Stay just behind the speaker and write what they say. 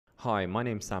Hi, my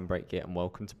name's Sam Breakgate and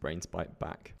welcome to Brains Bite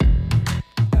Back.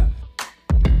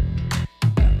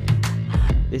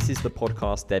 This is the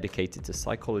podcast dedicated to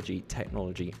psychology,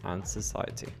 technology, and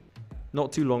society.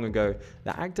 Not too long ago,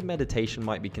 the act of meditation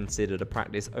might be considered a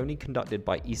practice only conducted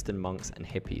by Eastern monks and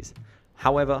hippies.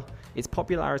 However, its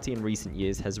popularity in recent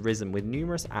years has risen with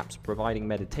numerous apps providing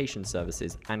meditation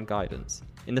services and guidance.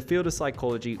 In the field of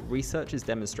psychology, research is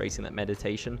demonstrating that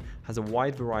meditation has a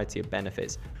wide variety of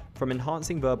benefits, from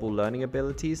enhancing verbal learning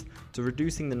abilities to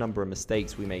reducing the number of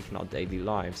mistakes we make in our daily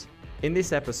lives. In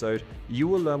this episode, you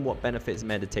will learn what benefits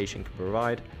meditation can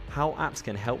provide, how apps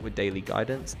can help with daily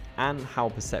guidance, and how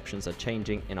perceptions are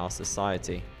changing in our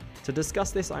society. To discuss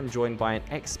this, I'm joined by an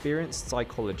experienced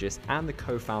psychologist and the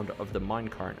co-founder of the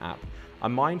MindCurrent app, a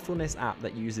mindfulness app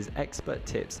that uses expert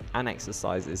tips and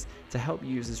exercises to help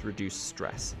users reduce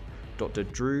stress, Dr.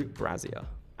 Drew Brazier.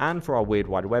 And for our Weird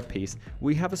Wide Web piece,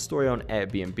 we have a story on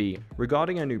Airbnb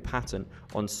regarding a new patent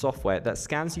on software that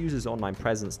scans users' online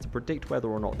presence to predict whether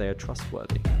or not they are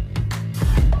trustworthy.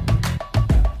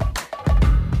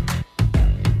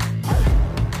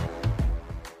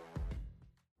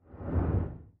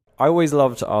 I always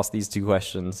love to ask these two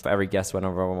questions for every guest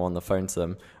whenever I'm on the phone to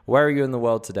them. Where are you in the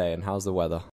world today and how's the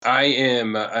weather? I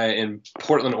am in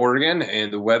Portland, Oregon,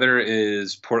 and the weather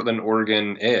is Portland,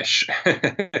 Oregon-ish.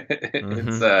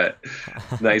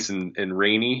 It's nice and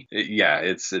rainy.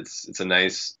 It's a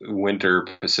nice winter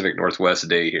Pacific Northwest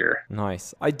day here.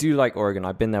 Nice. I do like Oregon.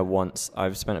 I've been there once.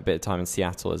 I've spent a bit of time in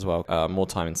Seattle as well, more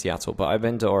time in Seattle, but I've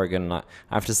been to Oregon and I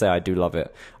have to say I do love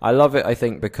it. I love it, I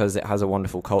think, because it has a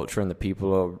wonderful culture and the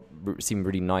people seem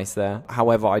really nice there.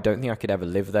 However, I don't think I could ever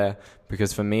live there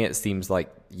because for me it seems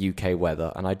like UK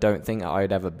weather, and I don't think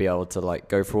I'd ever be able to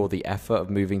go through all the effort of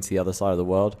moving to the other side of the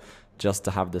world just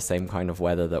to have the same kind of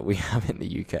weather that we have in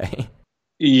the UK.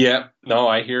 Yeah, no,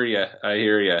 I hear you.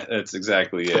 That's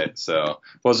exactly it. So,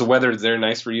 was the weather there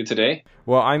nice for you today?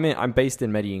 Well, I'm based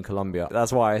in Medellin, Colombia.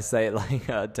 That's why I say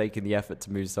it taking the effort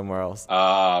to move somewhere else.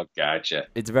 Oh, gotcha.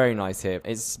 It's very nice here.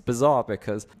 It's bizarre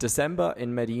because December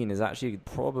in Medellin is actually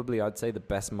probably, I'd say, the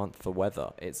best month for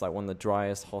weather. It's like one of the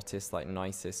driest, hottest,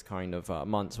 nicest kind of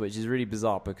months, which is really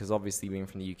bizarre because obviously being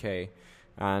from the UK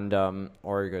and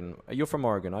Oregon. You're from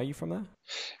Oregon. Are you from there?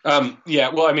 Yeah,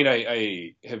 well, I mean,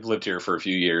 I have lived here for a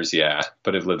few years, yeah,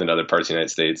 but I've lived in other parts of the United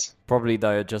States. Probably,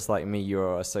 though, just like me,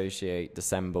 you associate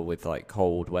December with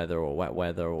cold weather or wet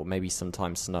weather or maybe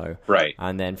sometimes snow. Right.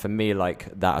 And then for me,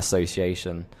 that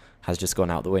association has just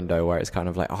gone out the window where it's kind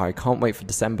of I can't wait for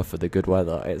December for the good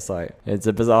weather. It's it's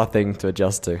a bizarre thing to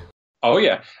adjust to. Oh,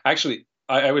 yeah. Actually,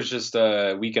 I was just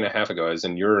a week and a half ago. I was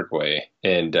in Uruguay,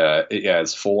 and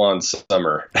it's full on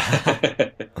summer.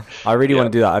 I really want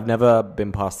to do that. I've never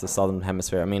been past the southern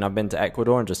hemisphere. I mean, I've been to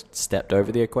Ecuador and just stepped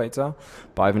over the equator,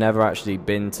 but I've never actually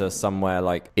been to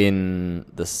somewhere in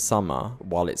the summer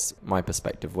while it's my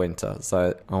perspective winter.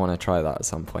 So I want to try that at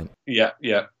some point. Yeah.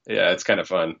 It's kind of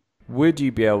fun. Would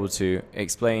you be able to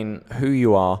explain who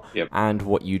you are Yep. and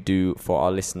what you do for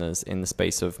our listeners in the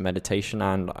space of meditation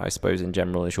and I suppose in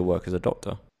general as your work as a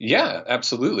doctor? Yeah,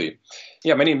 absolutely.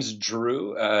 Yeah, my name is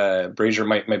Drew Brazier.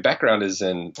 My background is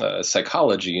in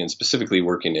psychology and specifically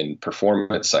working in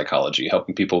performance psychology,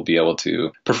 helping people be able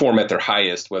to perform at their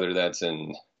highest, whether that's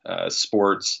in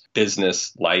sports,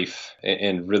 business, life,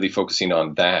 and really focusing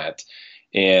on that.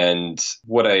 And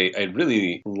what I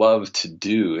really love to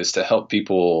do is to help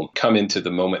people come into the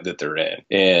moment that they're in.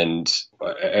 And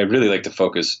I really like to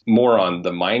focus more on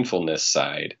the mindfulness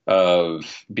side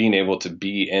of being able to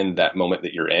be in that moment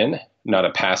that you're in, not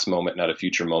a past moment, not a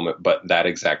future moment, but that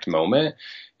exact moment.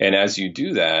 And as you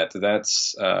do that,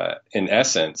 that's in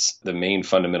essence the main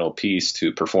fundamental piece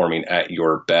to performing at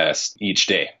your best each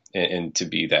day and to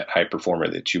be that high performer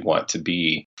that you want to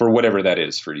be for whatever that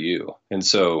is for you. And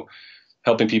so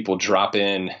helping people drop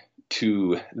in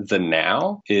to the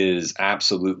now is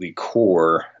absolutely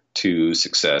core to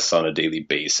success on a daily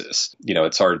basis.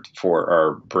 It's hard for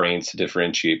our brains to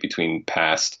differentiate between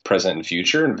past, present, and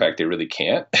future. In fact, they really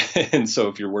can't. And so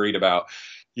if you're worried about,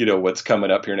 what's coming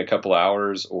up here in a couple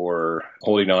hours or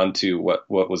holding on to what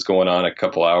was going on a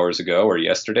couple hours ago or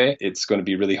yesterday, it's going to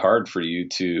be really hard for you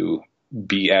to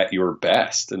be at your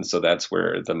best. And so that's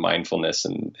where the mindfulness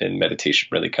and meditation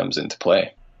really comes into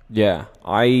play. Yeah,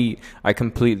 I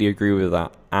completely agree with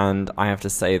that. And I have to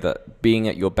say that being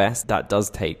at your best, that does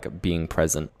take being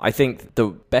present. I think the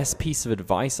best piece of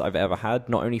advice I've ever had,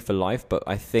 not only for life, but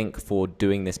I think for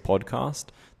doing this podcast,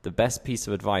 the best piece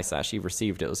of advice I actually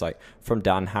received, it was from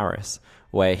Dan Harris,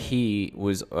 where he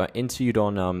was interviewed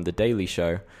on The Daily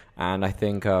Show. And I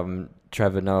think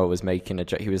Trevor Noah was making a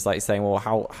joke. He was like saying, well,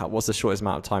 how what's the shortest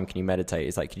amount of time can you meditate?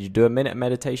 He's like, could you do a minute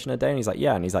meditation a day? And he's like,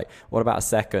 yeah. And he's like, what about a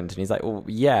second? And he's like, well,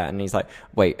 yeah. And he's like,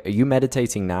 wait, are you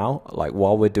meditating now? Like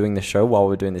while we're doing the show, while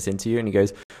we're doing this interview? And he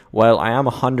goes, well, I am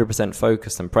 100%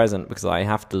 focused and present because I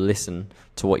have to listen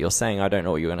to what you're saying. I don't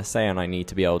know what you're going to say, and I need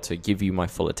to be able to give you my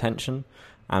full attention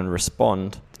and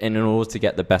respond. And in order to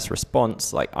get the best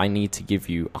response, like I need to give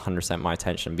you 100% my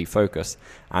attention, be focused.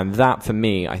 And that for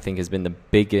me, I think has been the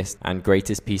biggest and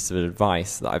greatest piece of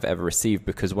advice that I've ever received,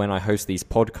 because when I host these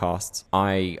podcasts,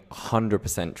 I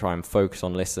 100% try and focus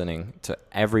on listening to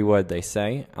every word they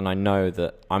say. And I know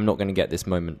that I'm not going to get this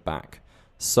moment back.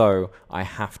 So I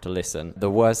have to listen. The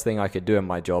worst thing I could do in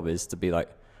my job is to be like,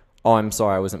 oh, I'm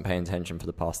sorry, I wasn't paying attention for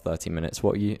the past 30 minutes.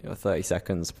 30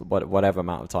 seconds, whatever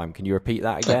amount of time. Can you repeat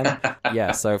that again?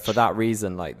 Yeah, so for that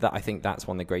reason, like that, I think that's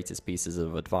one of the greatest pieces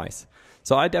of advice.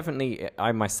 So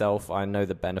I myself, I know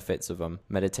the benefits of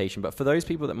meditation, but for those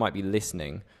people that might be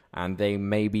listening and they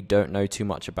maybe don't know too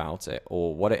much about it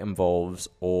or what it involves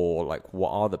or like what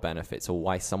are the benefits or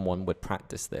why someone would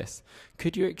practice this,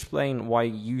 could you explain why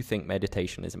you think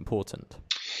meditation is important?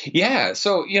 Yeah.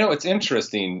 So, it's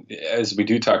interesting as we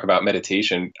do talk about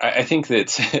meditation. I think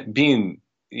that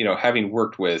having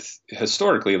worked with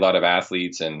historically a lot of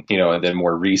athletes and then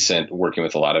more recent working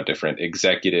with a lot of different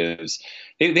executives,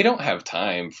 they don't have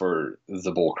time for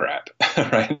the bull crap,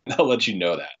 right? They'll let you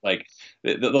know that. Like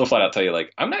they'll flat out tell you,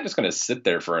 like, I'm not just going to sit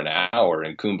there for an hour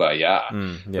and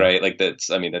kumbaya, right? Like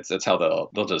that's how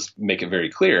they'll just make it very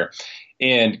clear.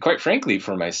 And quite frankly,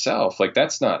 for myself, like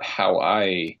that's not how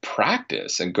I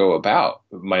practice and go about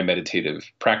my meditative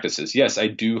practices. Yes, I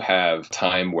do have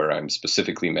time where I'm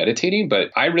specifically meditating, but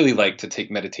I really like to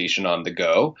take meditation on the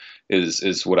go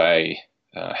is what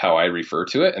how I refer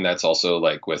to it. And that's also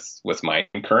like with Mind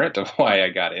Current of why I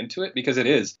got into it, because it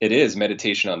is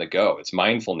meditation on the go. It's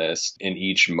mindfulness in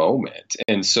each moment.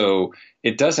 And so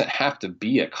it doesn't have to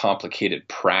be a complicated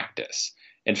practice.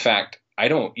 In fact, I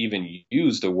don't even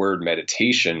use the word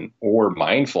meditation or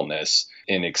mindfulness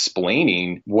in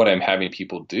explaining what I'm having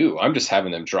people do. I'm just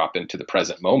having them drop into the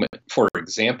present moment. For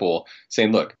example,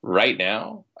 saying, look, right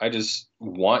now, I just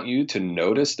want you to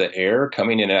notice the air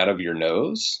coming in and out of your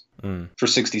nose for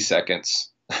 60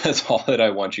 seconds. That's all that I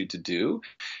want you to do.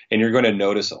 And you're going to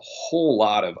notice a whole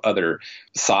lot of other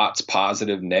thoughts,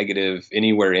 positive, negative,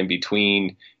 anywhere in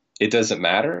between. It doesn't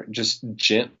matter. Just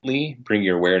gently bring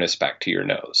your awareness back to your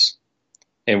nose.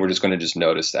 And we're just going to just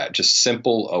notice that, just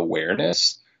simple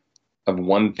awareness of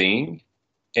one thing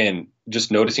and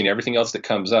just noticing everything else that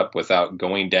comes up without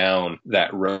going down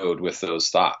that road with those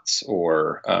thoughts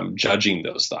or judging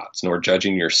those thoughts, nor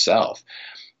judging yourself.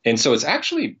 And so it's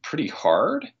actually pretty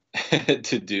hard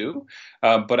to do.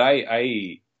 But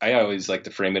I always like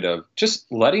to frame it of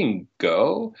just letting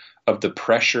go of the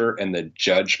pressure and the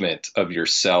judgment of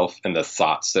yourself and the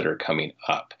thoughts that are coming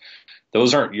up.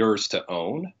 Those aren't yours to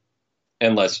own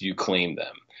unless you claim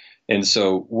them. And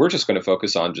so we're just going to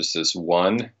focus on just this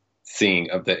one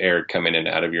thing of the air coming in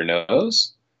and out of your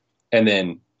nose. And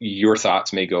then your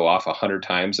thoughts may go off 100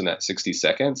 times in that 60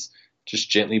 seconds. Just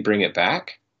gently bring it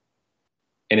back.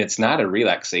 And it's not a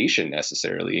relaxation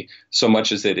necessarily so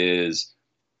much as it is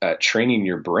training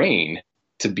your brain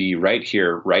to be right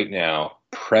here, right now,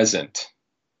 present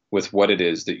with what it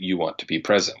is that you want to be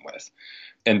present with.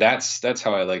 And that's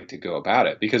how I like to go about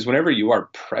it, because whenever you are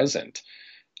present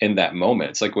in that moment,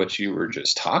 it's like what you were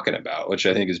just talking about, which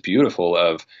I think is beautiful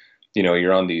of,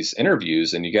 you're on these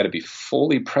interviews and you got to be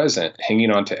fully present,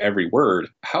 hanging on to every word.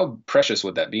 How precious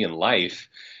would that be in life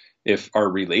if our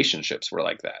relationships were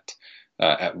like that?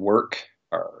 At work,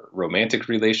 our romantic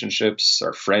relationships,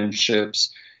 our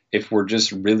friendships, if we're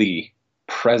just really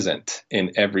present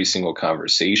in every single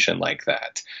conversation like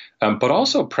that, but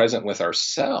also present with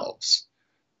ourselves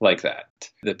like that.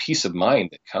 The peace of mind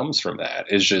that comes from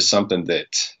that is just something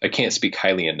that I can't speak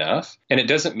highly enough. And it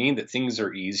doesn't mean that things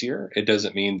are easier. It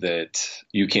doesn't mean that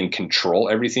you can control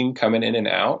everything coming in and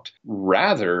out.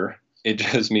 Rather, it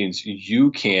just means you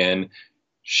can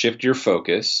shift your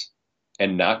focus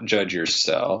and not judge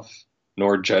yourself,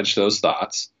 nor judge those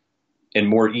thoughts, and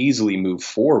more easily move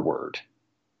forward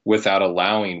without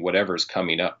allowing whatever's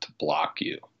coming up to block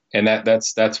you. And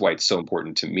that's why it's so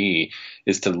important to me,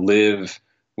 is to live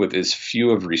with as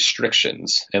few of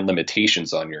restrictions and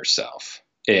limitations on yourself.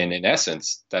 And in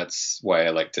essence, that's why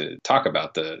I like to talk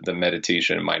about the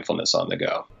meditation and mindfulness on the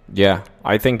go. Yeah,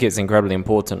 I think it's incredibly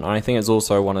important. And I think it's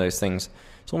also one of those things,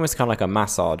 it's almost kind of like a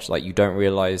massage. Like you don't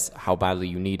realize how badly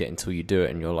you need it until you do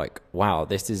it. And you're like, wow,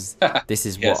 this is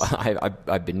yes. What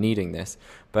I've been needing this.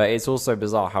 But it's also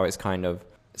bizarre how it's kind of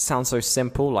sounds so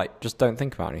simple, like just don't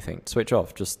think about anything, switch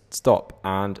off, just stop.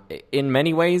 And in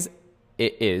many ways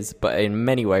it is, but in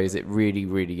many ways it really,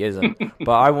 really isn't.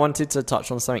 But I wanted to touch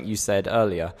on something you said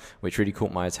earlier, which really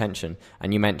caught my attention.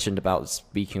 And you mentioned about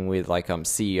speaking with like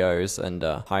CEOs and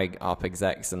high up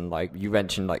execs, and like you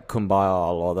mentioned like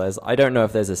Kumbaya, or I don't know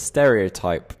if there's a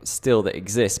stereotype still that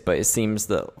exists, but it seems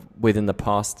that within the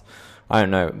past, I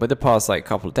don't know, with the past like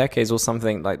couple of decades or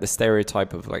something, like the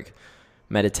stereotype of like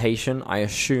meditation, I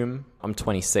assume, I'm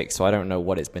 26, so I don't know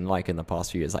what it's been like in the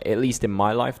past few years. Like, at least in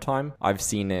my lifetime, I've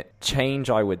seen it change,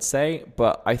 I would say.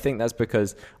 But I think that's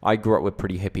because I grew up with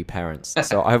pretty hippie parents.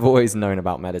 So I've always known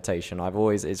about meditation.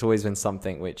 It's always been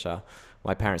something which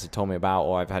my parents have told me about,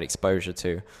 or I've had exposure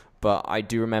to. But I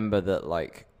do remember that,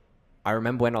 like, I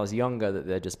remember when I was younger that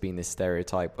there just been this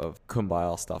stereotype of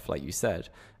kumbaya stuff, like you said.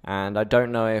 And I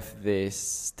don't know if this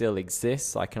still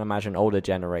exists. I can imagine older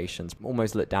generations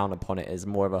almost look down upon it as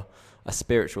more of a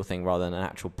spiritual thing rather than an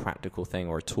actual practical thing,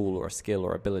 or a tool or a skill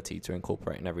or ability to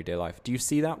incorporate in everyday life. Do you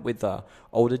see that with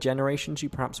older generations you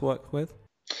perhaps work with?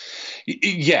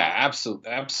 Yeah,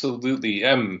 absolutely.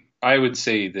 I would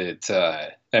say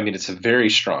that, it's a very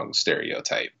strong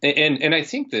stereotype. And I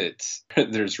think that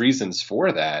there's reasons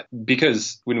for that,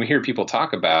 because when we hear people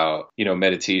talk about,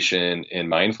 meditation and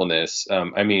mindfulness,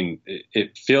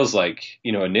 it feels like,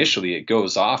 initially it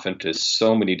goes off into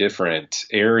so many different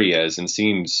areas and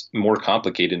seems more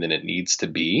complicated than it needs to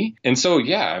be. And so,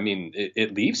 yeah,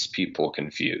 it leaves people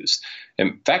confused.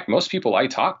 In fact, most people I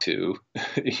talk to,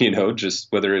 just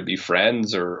whether it be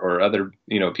friends or other,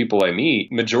 people I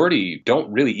meet, majority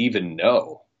don't really even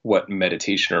know what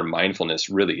meditation or mindfulness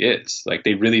really is. Like,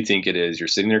 they really think it is you're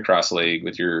sitting there cross-legged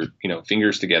with your,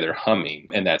 fingers together humming,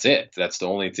 and that's it. That's the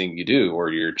only thing you do,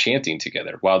 or you're chanting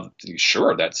together. While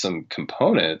sure, that's some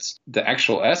components, the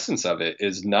actual essence of it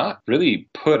is not really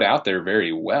put out there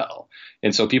very well.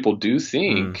 And so people do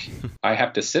think I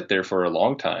have to sit there for a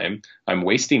long time. I'm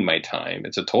wasting my time.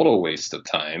 It's a total waste of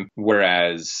time.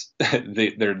 Whereas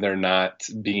they're not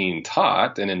being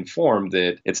taught and informed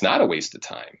that it's not a waste of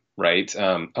time. Right.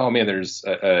 Oh, man, there's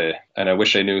and I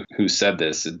wish I knew who said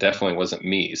this. It definitely wasn't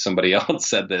me. Somebody else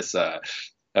said this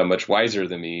much wiser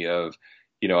than me of,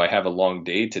 I have a long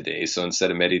day today. So instead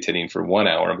of meditating for 1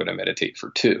 hour, I'm going to meditate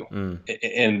for 2.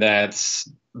 And that's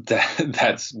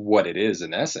what it is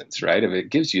in essence. Right. If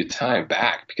it gives you time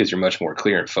back because you're much more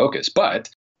clear and focused. But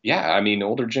yeah,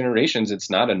 older generations, it's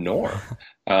not a norm.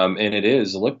 And it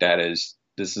is looked at as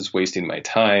this is wasting my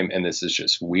time and this is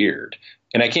just weird.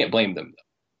 And I can't blame them,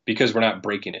 because we're not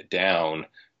breaking it down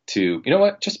to,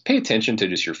 just pay attention to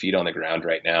just your feet on the ground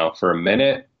right now for a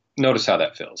minute. Notice how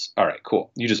that feels. All right,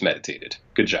 cool. You just meditated.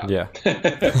 Good job. Yeah.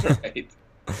 Right.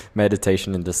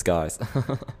 Meditation in disguise.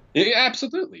 Yeah,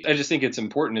 absolutely. I just think it's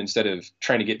important, instead of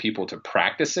trying to get people to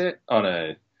practice it on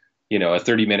a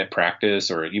 30-minute practice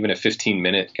or even a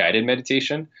 15-minute guided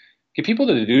meditation, get people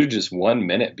to do just 1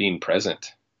 minute being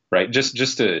present, right?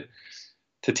 Just to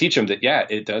teach them that, yeah,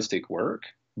 it does take work,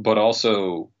 but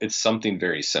also it's something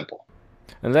very simple.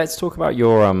 And let's talk about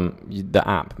your the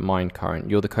app MindCurrent.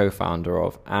 You're the co-founder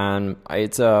of, and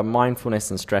it's a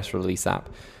mindfulness and stress release app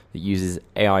that uses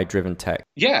AI-driven tech.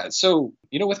 Yeah. So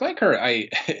with MindCurrent,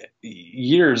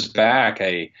 years back,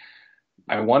 I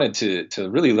wanted to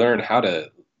really learn how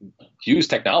to use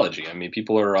technology.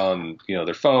 People are on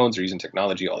their phones, are using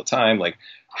technology all the time. Like,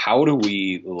 how do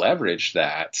we leverage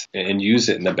that and use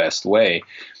it in the best way?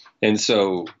 And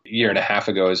so a year and a half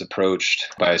ago, I was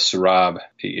approached by Saurabh,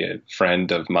 a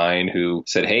friend of mine, who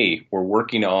said, hey, we're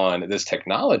working on this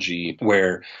technology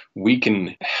where we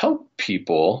can help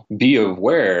people be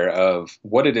aware of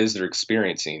what it is they're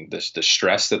experiencing, the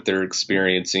stress that they're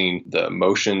experiencing, the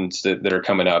emotions that are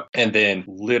coming up, and then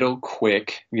little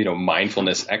quick,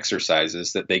 mindfulness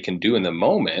exercises that they can do in the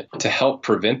moment to help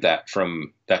prevent that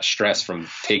stress from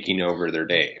taking over their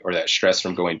day, or that stress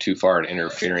from going too far and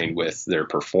interfering with their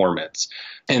performance.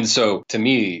 And so to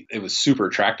me, it was super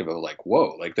attractive. I was like,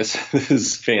 whoa, like this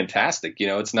is fantastic.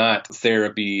 It's not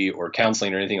therapy or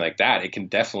counseling or anything like that. It can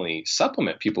definitely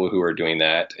supplement people who are doing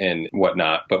that and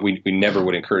whatnot. But we never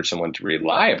would encourage someone to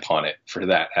rely upon it for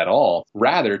that at all.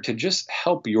 Rather, to just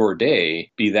help your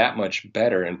day be that much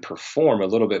better and perform a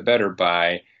little bit better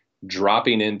by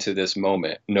dropping into this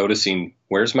moment, noticing,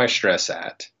 where's my stress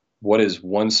at? What is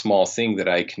one small thing that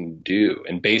I can do?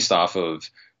 And based off of,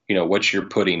 what you're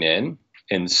putting in,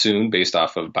 and soon based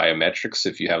off of biometrics,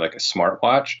 if you have like a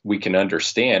smartwatch, we can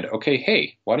understand, okay,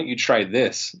 hey, why don't you try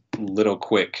this little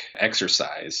quick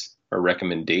exercise or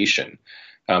recommendation?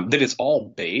 That it's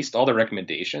all the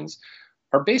recommendations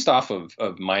are based off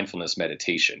of mindfulness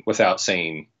meditation, without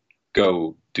saying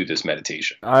go do this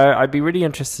meditation. I'd be really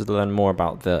interested to learn more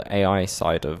about the AI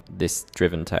side of this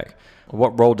driven tech.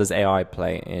 What role does AI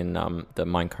play in the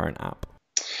MindCurrent app?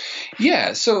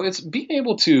 Yeah, so it's being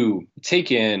able to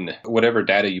take in whatever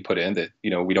data you put in that,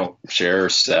 we don't share or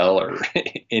sell or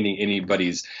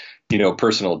anybody's,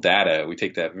 personal data. We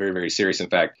take that very, very serious. In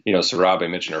fact, Saurabh, I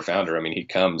mentioned our founder. I mean, he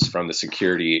comes from the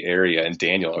security area, and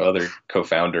Daniel, our other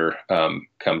co-founder,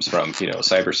 comes from,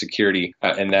 cybersecurity.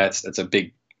 And that's a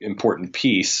big, important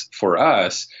piece for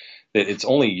us, that it's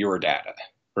only your data,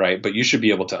 right? But you should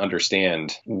be able to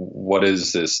understand, what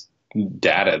is this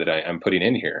data that I'm putting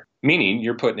in here? Meaning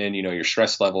you're putting in, your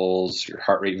stress levels, your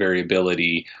heart rate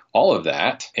variability, all of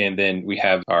that. And then we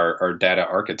have our data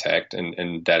architect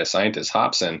and data scientist,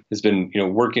 Hobson, has been,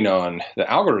 working on the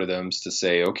algorithms to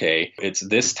say, okay, it's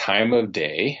this time of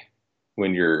day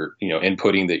when you're,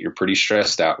 inputting that you're pretty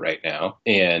stressed out right now.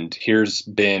 And here's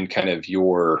been kind of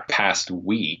your past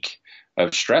week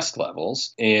of stress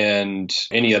levels and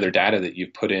any other data that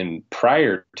you've put in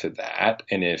prior to that.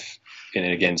 And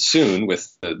again, soon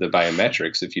with the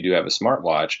biometrics, if you do have a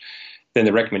smartwatch, then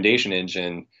the recommendation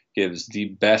engine gives the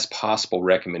best possible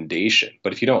recommendation.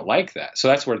 But if you don't like that, so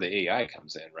that's where the AI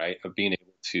comes in, right? Of being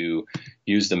able to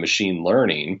use the machine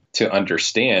learning to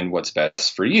understand what's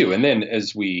best for you. And then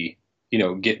as we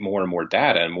get more and more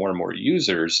data and more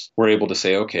users, we're able to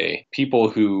say, okay, people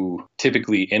who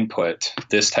typically input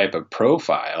this type of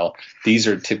profile, these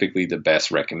are typically the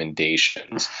best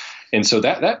recommendations. And so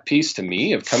that piece to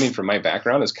me of coming from my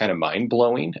background is kind of mind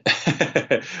blowing,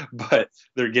 but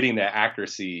they're getting that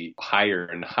accuracy higher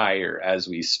and higher as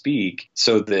we speak,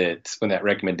 so that when that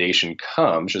recommendation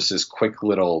comes, just this quick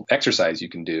little exercise you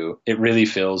can do, it really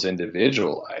feels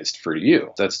individualized for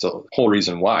you. That's the whole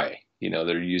reason why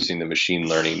they're using the machine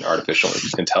learning, artificial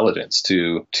intelligence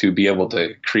to be able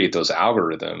to create those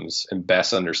algorithms and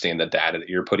best understand the data that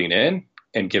you're putting in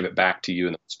and give it back to you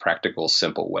in the most practical,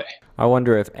 simple way. I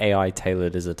wonder if AI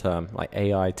tailored is a term, like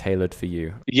AI tailored for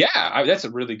you. Yeah, that's a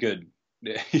really good.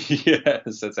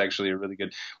 Yes, that's actually a really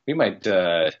good. We might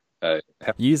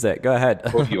use it. Go ahead.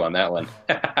 Quote you on that one.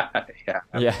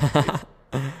 Yeah.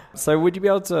 So would you be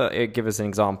able to give us an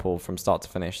example from start to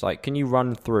finish? Like, can you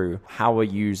run through how a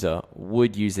user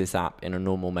would use this app in a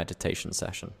normal meditation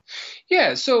session?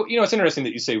 Yeah. So, it's interesting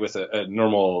that you say with a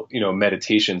normal,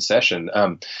 meditation session,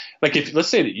 like if, let's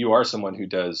say that you are someone who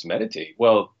does meditate,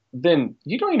 well, then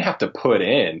you don't even have to put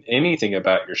in anything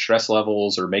about your stress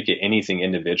levels or make it anything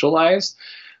individualized.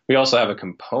 We also have a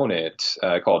component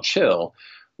called Chill,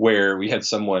 where we had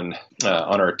someone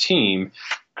on our team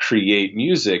create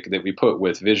music that we put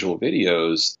with visual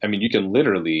videos. I mean, you can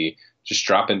literally just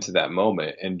drop into that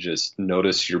moment and just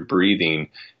notice your breathing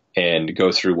and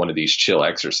go through one of these chill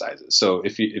exercises. So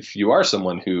if you are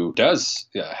someone who does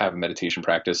have a meditation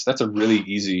practice, that's a really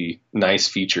easy, nice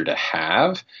feature to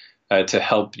have to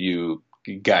help you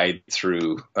guide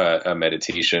through a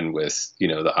meditation with,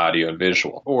 the audio and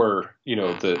visual. Or,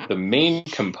 the main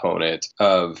component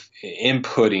of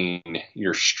inputting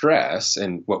your stress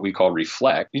and what we call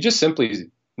reflect, you just simply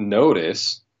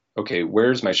notice, okay,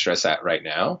 where's my stress at right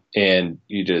now? And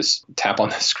you just tap on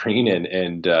the screen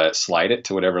and slide it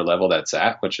to whatever level that's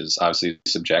at, which is obviously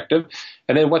subjective.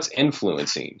 And then what's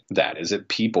influencing that? Is it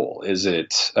people? Is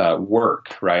it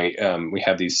work, right? We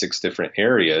have these 6 different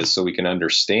areas so we can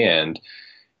understand.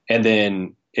 And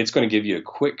then it's going to give you a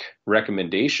quick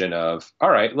recommendation of, all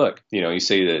right, look, you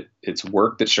say that it's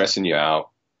work that's stressing you out,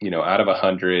 out of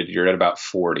 100, you're at about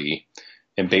 40.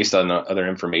 And based on the other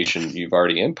information you've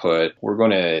already input, we're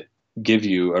going to give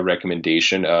you a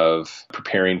recommendation of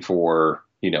preparing for,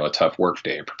 a tough work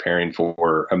day, preparing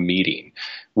for a meeting,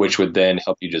 which would then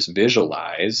help you just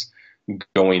visualize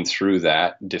going through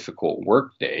that difficult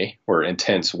work day or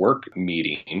intense work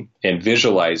meeting and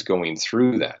visualize going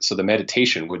through that. So the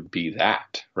meditation would be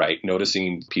that, right?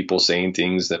 Noticing people saying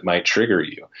things that might trigger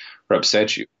you or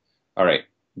upset you. All right,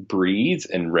 breathe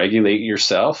and regulate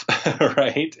yourself,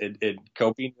 right? And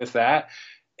coping with that.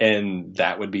 And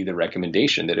that would be the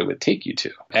recommendation that it would take you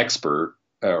to. Expert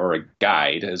or a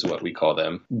guide is what we call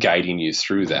them, guiding you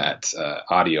through that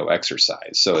audio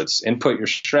exercise. So it's input your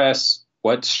stress,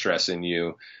 what's stressing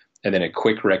you, and then a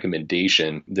quick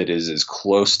recommendation that is as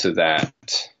close to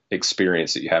that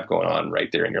experience that you have going on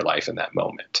right there in your life in that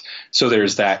moment. So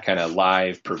there's that kind of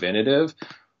live preventative,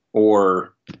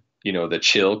 or, the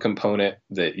chill component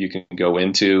that you can go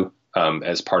into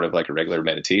as part of like a regular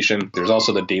meditation. There's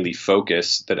also the daily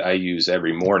focus that I use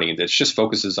every morning that just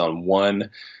focuses on one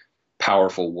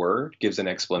powerful word, gives an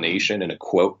explanation and a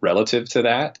quote relative to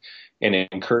that, and it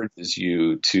encourages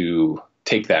you to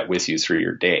take that with you through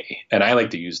your day. And I like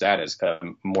to use that as a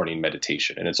morning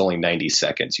meditation. And it's only 90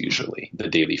 seconds usually, the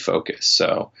daily focus.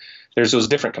 So there's those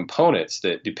different components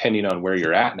that, depending on where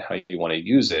you're at and how you want to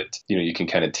use it, you can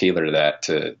kind of tailor that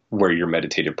to where your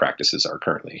meditative practices are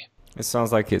currently. It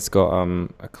sounds like it's got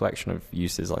a collection of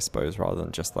uses, I suppose, rather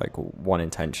than just like one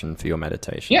intention for your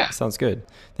meditation. Yeah. Sounds good.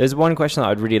 There's one question that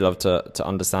I'd really love to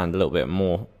understand a little bit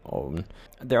more on.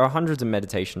 There are hundreds of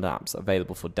meditation apps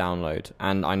available for download,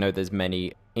 and I know there's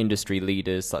many industry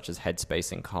leaders such as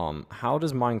Headspace and Calm. How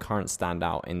does Mindcurrent stand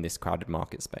out in this crowded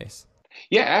market space?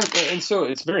 Yeah, and so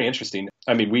it's very interesting.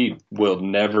 I mean, we will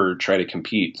never try to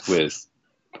compete with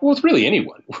really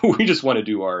anyone. We just want to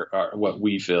do our what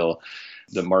we feel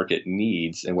the market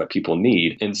needs and what people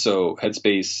need. And so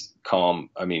Headspace, Calm,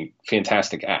 I mean,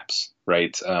 fantastic apps,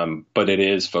 right? But it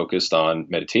is focused on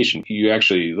meditation. You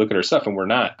actually look at our stuff and we're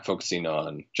not focusing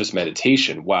on just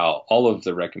meditation. While all of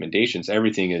the recommendations,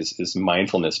 everything is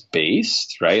mindfulness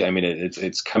based, right? I mean,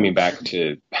 it's coming back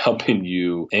to helping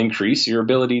you increase your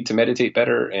ability to meditate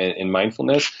better in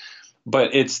mindfulness.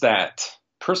 But it's that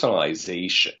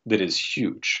personalization that is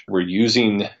huge. We're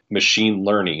using machine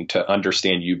learning to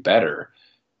understand you better,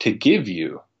 to give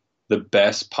you the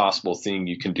best possible thing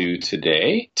you can do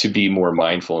today to be more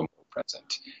mindful and more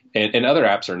present. And other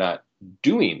apps are not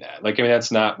doing that. Like, I mean,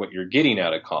 that's not what you're getting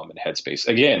out of Calm and Headspace.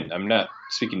 Again, I'm not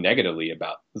speaking negatively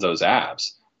about those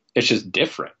apps. It's just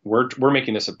different. We're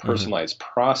making this a personalized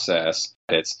process.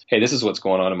 It's, hey, this is what's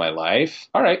going on in my life.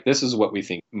 All right, this is what we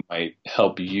think might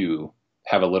help you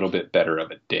have a little bit better of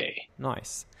a day.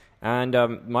 Nice. And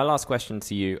my last question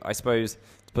to you, I suppose,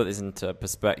 to put this into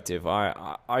perspective,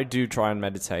 I do try and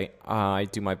meditate. I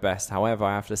do my best. However,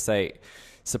 I have to say,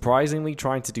 surprisingly,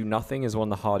 trying to do nothing is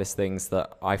one of the hardest things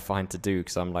that I find to do,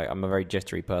 because I'm a very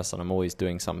jittery person. I'm always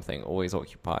doing something, always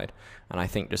occupied. And I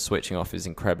think just switching off is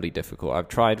incredibly difficult. I've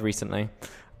tried recently,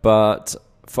 but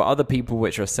for other people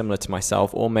which are similar to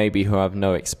myself, or maybe who have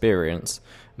no experience,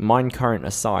 Mindcurrent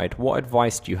aside, what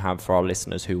advice do you have for our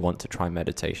listeners who want to try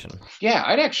meditation? Yeah,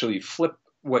 I'd actually flip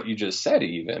what you just said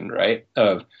even, right?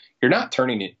 You're not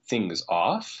turning things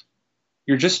off.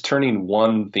 You're just turning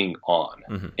one thing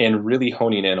on and really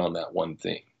honing in on that one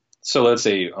thing. So let's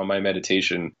say on my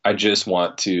meditation, I just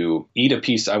want to eat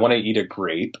I want to eat a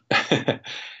grape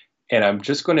and I'm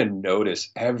just going to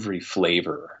notice every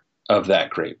flavor of that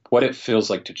grape, what it feels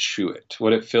like to chew it,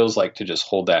 what it feels like to just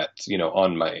hold that,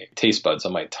 on my taste buds,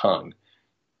 on my tongue,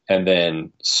 and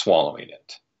then swallowing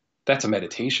it. That's a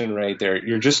meditation right there.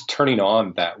 You're just turning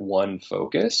on that one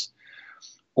focus,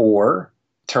 or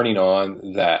turning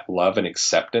on that love and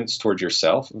acceptance towards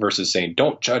yourself versus saying,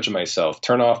 don't judge myself,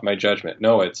 turn off my judgment.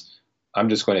 No, I'm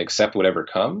just going to accept whatever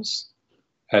comes.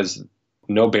 Has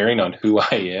no bearing on who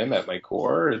I am at my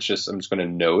core. It's just, I'm just going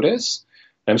to notice.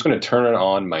 I'm just going to turn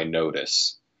on my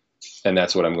notice. And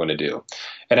that's what I'm going to do.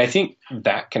 And I think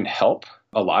that can help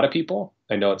a lot of people.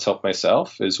 I know it's helped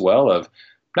myself as well, of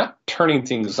not turning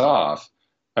things off.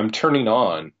 I'm turning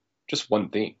on just one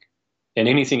thing. And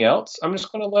anything else, I'm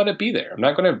just going to let it be there. I'm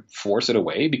not going to force it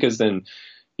away, because then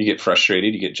you get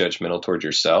frustrated, you get judgmental towards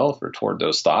yourself or toward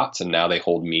those thoughts. And now they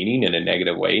hold meaning in a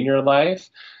negative way in your life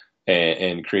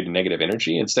and create a negative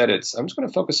energy. Instead, I'm just going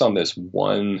to focus on this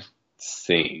one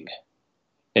thing.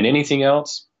 And anything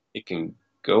else, it can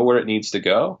go where it needs to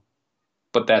go,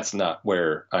 but that's not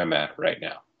where I'm at right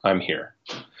now. I'm here.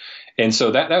 And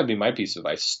so that would be my piece of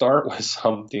advice. Start with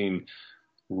something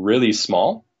really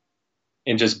small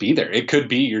and just be there. It could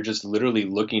be you're just literally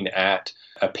looking at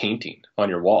a painting on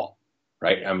your wall,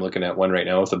 right? I'm looking at one right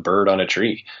now with a bird on a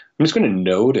tree. I'm just going to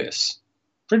notice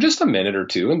for just a minute or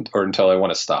two, or until I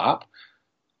want to stop.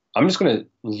 I'm just going to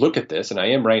look at this, and I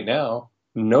am right now,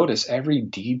 notice every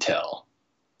detail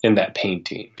in that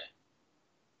painting,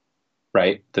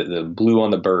 right? The blue on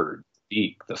the bird, the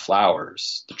beak, the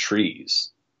flowers, the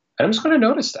trees. And I'm just going to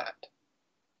notice that.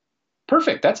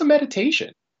 Perfect. That's a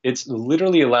meditation. It's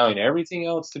literally allowing everything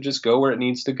else to just go where it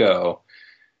needs to go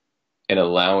and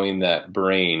allowing that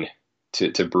brain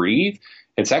to breathe.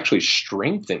 It's actually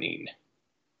strengthening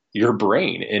your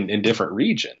brain in different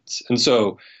regions. And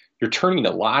so you're turning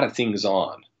a lot of things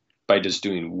on by just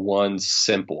doing one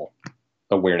simple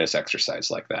awareness exercise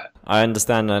like that. I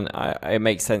understand, and it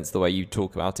makes sense the way you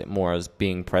talk about it more as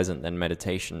being present than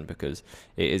meditation, because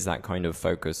it is that kind of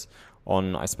focus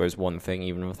on, I suppose, one thing,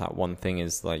 even if that one thing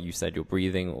is, like you said, your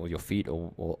breathing or your feet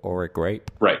or a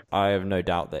grape. Right. I have no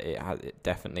doubt that it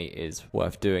definitely is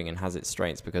worth doing and has its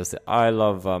strengths, because I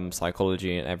love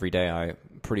psychology, and every day I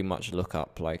pretty much look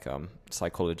up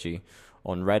psychology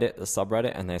on Reddit, the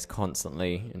subreddit, and there's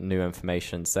constantly new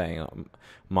information saying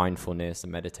mindfulness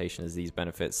and meditation has these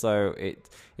benefits. So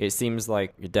it seems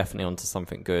like you're definitely onto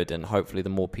something good, and hopefully the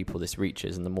more people this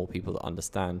reaches and the more people that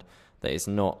understand that it's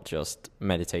not just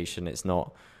meditation, it's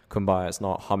not kumbaya, it's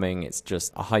not humming, it's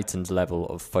just a heightened level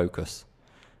of focus.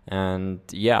 And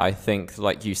yeah, I think,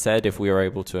 like you said, if we were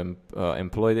able to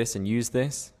employ this and use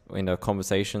this in our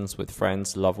conversations with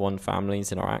friends, loved ones,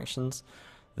 families, in our actions,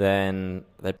 then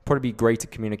there'd probably be greater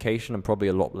communication and probably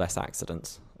a lot less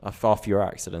accidents, far fewer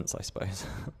accidents, I suppose.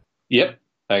 Yep,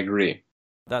 I agree.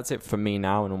 That's it for me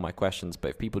now and all my questions.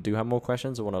 But if people do have more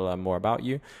questions or want to learn more about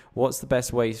you, what's the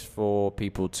best ways for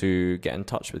people to get in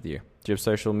touch with you? Do you have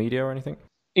social media or anything?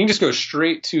 You can just go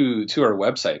straight to our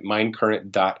website,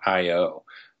 mindcurrent.io.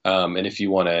 And if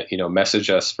you want to, message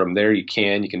us from there, you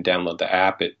can. You can download the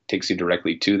app. It takes you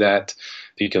directly to that.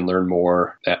 You can learn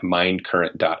more at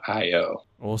mindcurrent.io.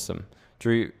 Awesome.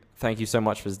 Drew, thank you so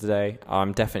much for today.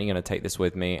 I'm definitely going to take this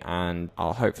with me, and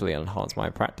I'll hopefully enhance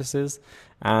my practices.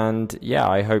 And yeah,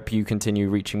 I hope you continue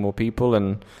reaching more people,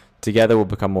 and together we'll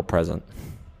become more present.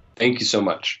 Thank you so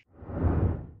much.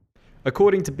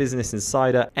 According to Business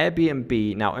Insider,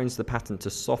 Airbnb now owns the patent to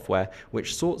software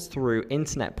which sorts through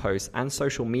internet posts and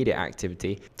social media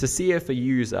activity to see if a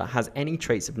user has any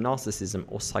traits of narcissism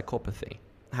or psychopathy.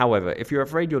 However, if you're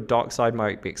afraid your dark side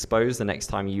might be exposed the next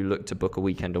time you look to book a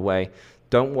weekend away,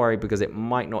 don't worry, because it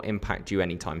might not impact you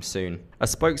anytime soon. A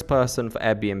spokesperson for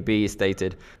Airbnb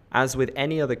stated, "As with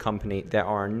any other company, there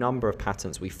are a number of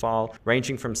patents we file,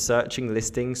 ranging from searching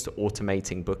listings to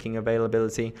automating booking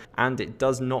availability, and it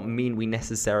does not mean we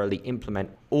necessarily implement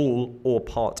all or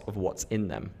part of what's in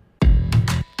them."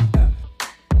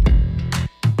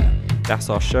 That's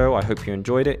our show. I hope you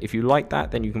enjoyed it. If you like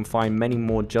that, then you can find many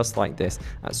more just like this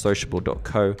at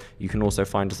sociable.co. You can also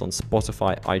find us on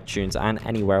Spotify, iTunes, and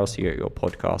anywhere else you get your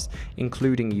podcast,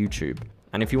 including YouTube.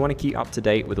 And if you want to keep up to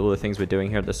date with all the things we're doing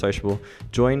here at The Sociable,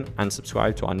 join and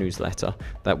subscribe to our newsletter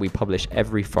that we publish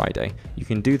every Friday. You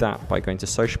can do that by going to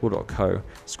sociable.co,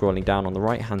 scrolling down on the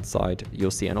right-hand side.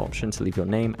 You'll see an option to leave your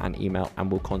name and email, and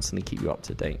we'll constantly keep you up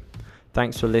to date.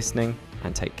 Thanks for listening,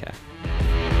 and take care.